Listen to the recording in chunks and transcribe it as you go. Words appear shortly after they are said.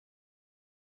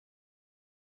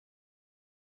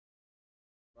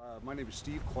My name is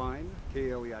Steve Klein,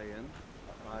 K-L-E-I-N.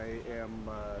 I am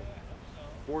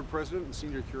board president and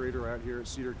senior curator out here at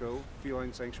Cedar Cove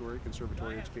Feline Sanctuary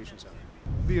Conservatory Education Center.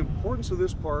 The importance of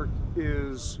this park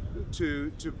is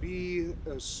to be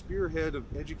a spearhead of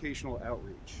educational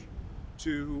outreach,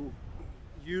 to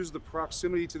use the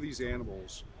proximity to these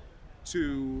animals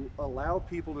to allow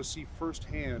people to see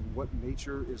firsthand what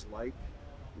nature is like,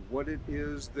 what it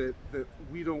is that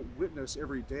we don't witness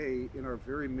every day in our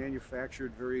very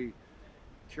manufactured, very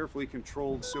carefully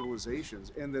controlled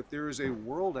civilizations, and that there is a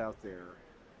world out there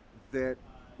that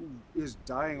is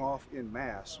dying off in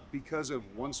mass because of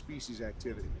one species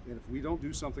activity. And if we don't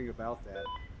do something about that,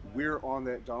 we're on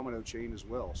that domino chain as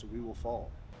well, so we will fall.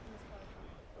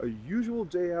 A usual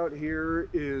day out here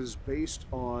is based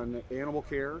on animal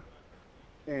care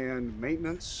and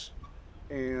maintenance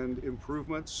and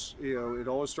improvements. You know, it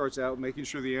always starts out making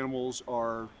sure the animals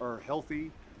are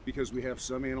healthy, because we have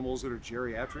some animals that are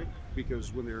geriatric,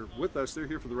 because when they're with us, they're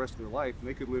here for the rest of their life, and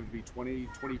they could live to be 20,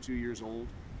 22 years old.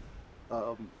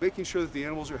 Making sure that the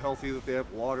animals are healthy, that they have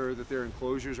water, that their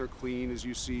enclosures are clean, as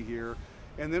you see here,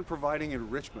 and then providing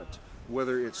enrichment,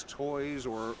 whether it's toys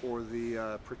or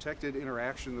the protected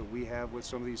interaction that we have with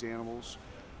some of these animals,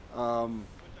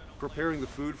 preparing the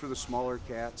food for the smaller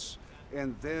cats,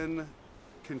 and then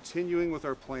continuing with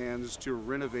our plans to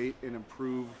renovate and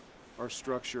improve our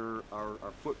structure, our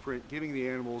footprint, giving the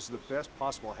animals the best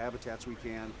possible habitats we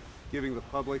can, giving the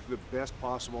public the best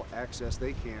possible access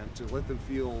they can to let them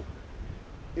feel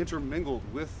intermingled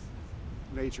with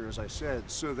nature, as I said,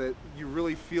 so that you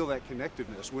really feel that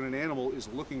connectiveness when an animal is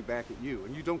looking back at you.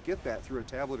 And you don't get that through a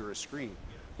tablet or a screen.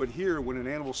 But here, when an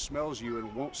animal smells you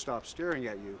and won't stop staring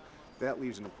at you, that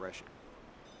leaves an impression.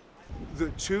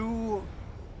 The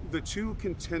two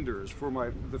contenders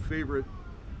for the favorite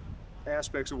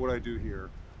aspects of what I do here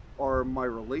are my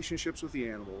relationships with the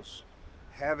animals,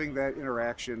 having that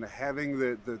interaction, having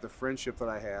the friendship that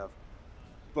I have,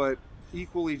 but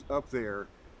equally up there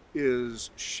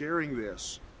is sharing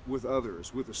this with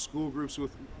others, with the school groups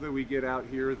that we get out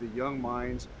here, the young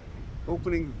minds,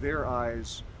 opening their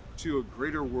eyes to a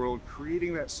greater world,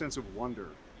 creating that sense of wonder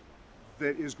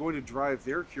that is going to drive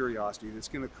their curiosity, that's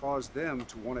going to cause them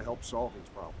to want to help solve these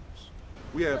problems.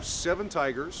 We have 7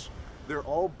 tigers. They're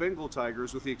all Bengal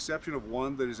tigers, with the exception of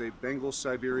one that is a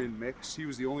Bengal-Siberian mix. He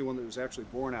was the only one that was actually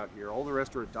born out here. All the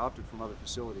rest are adopted from other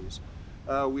facilities.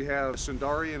 We have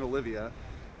Sundari and Olivia.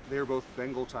 They're both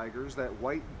Bengal tigers. That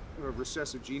white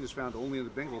recessive gene is found only in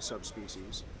the Bengal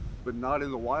subspecies, but not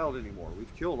in the wild anymore.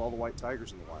 We've killed all the white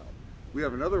tigers in the wild. We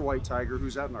have another white tiger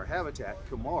who's out in our habitat,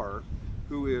 Kamar,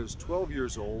 who is 12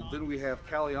 years old. Then we have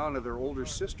Kaliana, their older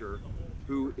sister,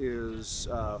 who is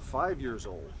 5 years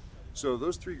old. So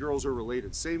those 3 girls are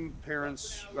related. Same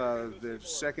parents, the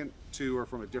second 2 are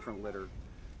from a different litter.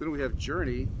 Then we have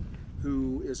Journey,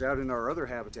 who is out in our other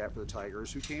habitat for the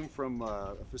tigers, who came from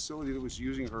a facility that was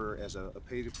using her as a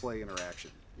pay-to-play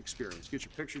interaction experience. Get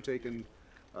your picture taken,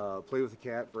 play with the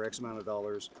cat for X amount of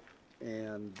dollars,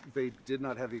 and they did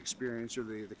not have the experience or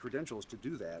the credentials to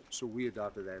do that, so we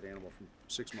adopted that animal from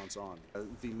 6 months on.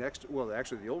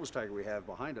 Actually the oldest tiger we have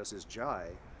behind us is Jai,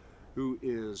 who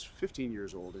is 15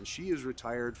 years old, and she is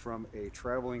retired from a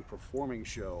traveling performing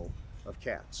show of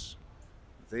cats.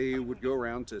 They would go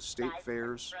around to state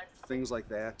fairs, things like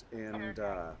that, and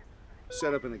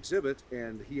set up an exhibit,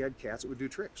 and he had cats that would do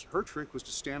tricks. Her trick was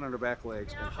to stand on her back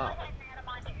legs and hop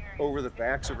over the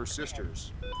backs of her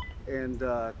sisters and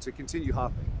to continue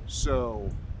hopping. So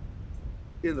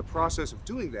in the process of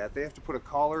doing that, they have to put a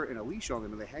collar and a leash on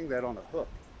them, and they hang that on a hook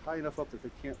high enough up that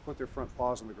they can't put their front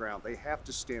paws on the ground. They have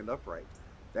to stand upright.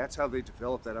 That's how they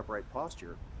develop that upright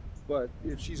posture. But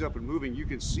if she's up and moving, you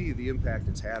can see the impact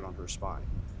it's had on her spine.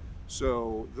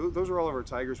 So those are all of our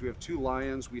tigers. We have 2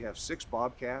 lions. We have 6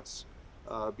 bobcats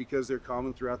because they're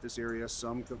common throughout this area.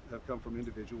 Some have come from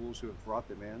individuals who have brought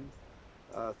them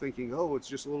in thinking, oh, it's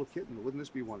just a little kitten. Wouldn't this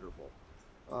be wonderful?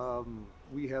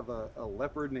 We have a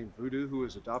leopard named Voodoo who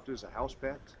was adopted as a house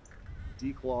pet,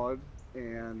 declawed,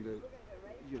 and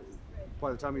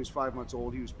by the time he was 5 months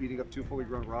old, he was beating up 2 fully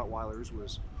grown Rottweilers,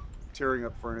 was tearing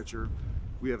up furniture.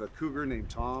 We have a cougar named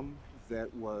Tom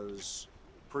that was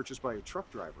purchased by a truck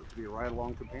driver to be a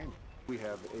ride-along companion. We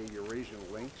have a Eurasian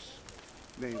lynx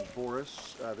named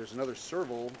Boris. There's another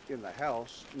serval in the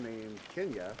house named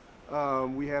Kenya.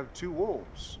 We have 2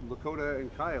 wolves, Lakota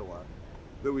and Kiowa,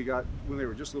 that we got when they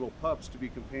were just little pups to be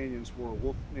companions for a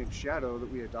wolf named Shadow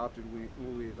that we adopted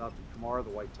when we adopted Kamar,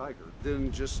 the white tiger.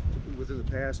 Then just within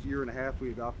the past year and a half, we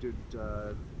adopted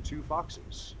 2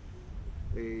 foxes.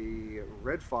 a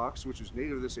red fox, which is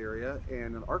native to this area,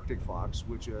 and an Arctic fox,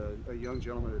 which a young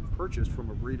gentleman had purchased from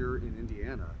a breeder in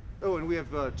Indiana. Oh, and we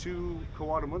have two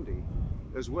coatimundi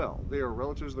as well. They are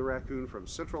relatives of the raccoon from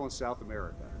Central and South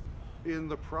America. In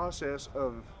the process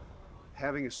of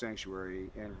having a sanctuary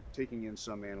and taking in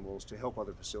some animals to help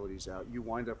other facilities out, you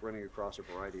wind up running across a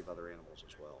variety of other animals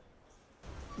as well.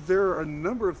 There are a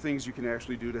number of things you can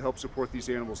actually do to help support these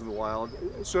animals in the wild.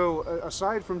 So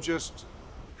aside from just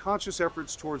conscious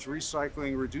efforts towards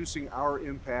recycling, reducing our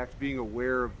impact, being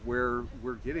aware of where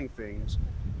we're getting things,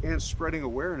 and spreading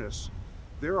awareness,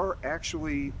 there are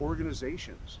actually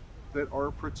organizations that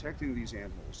are protecting these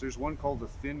animals. There's one called the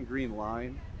Thin Green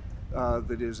Line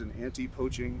that is an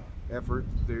anti-poaching effort.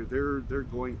 They're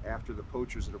going after the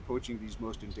poachers that are poaching these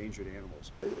most endangered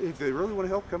animals. If they really want to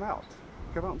help, come out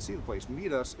and see the place,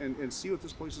 meet us, and see what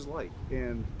this place is like.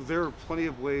 And there are plenty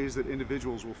of ways that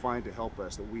individuals will find to help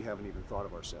us that we haven't even thought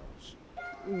of ourselves.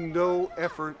 No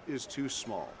effort is too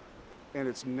small, and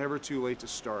it's never too late to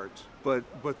start, but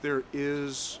there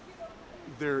is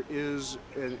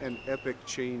an epic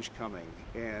change coming,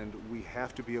 and we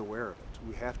have to be aware of it.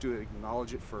 We have to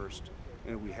acknowledge it first,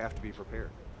 and we have to be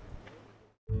prepared.